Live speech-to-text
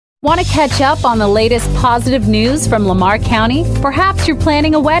Want to catch up on the latest positive news from Lamar County? Perhaps you're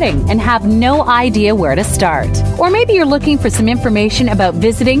planning a wedding and have no idea where to start. Or maybe you're looking for some information about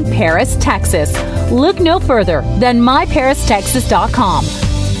visiting Paris, Texas. Look no further than myparistexas.com.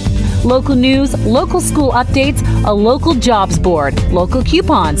 Local news, local school updates, a local jobs board, local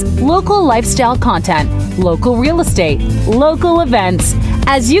coupons, local lifestyle content, local real estate, local events.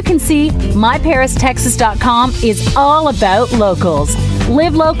 As you can see, myparistexas.com is all about locals.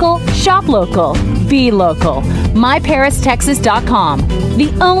 Live local, shop local, be local. myparistexas.com,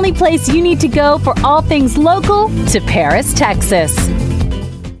 the only place you need to go for all things local to Paris, Texas.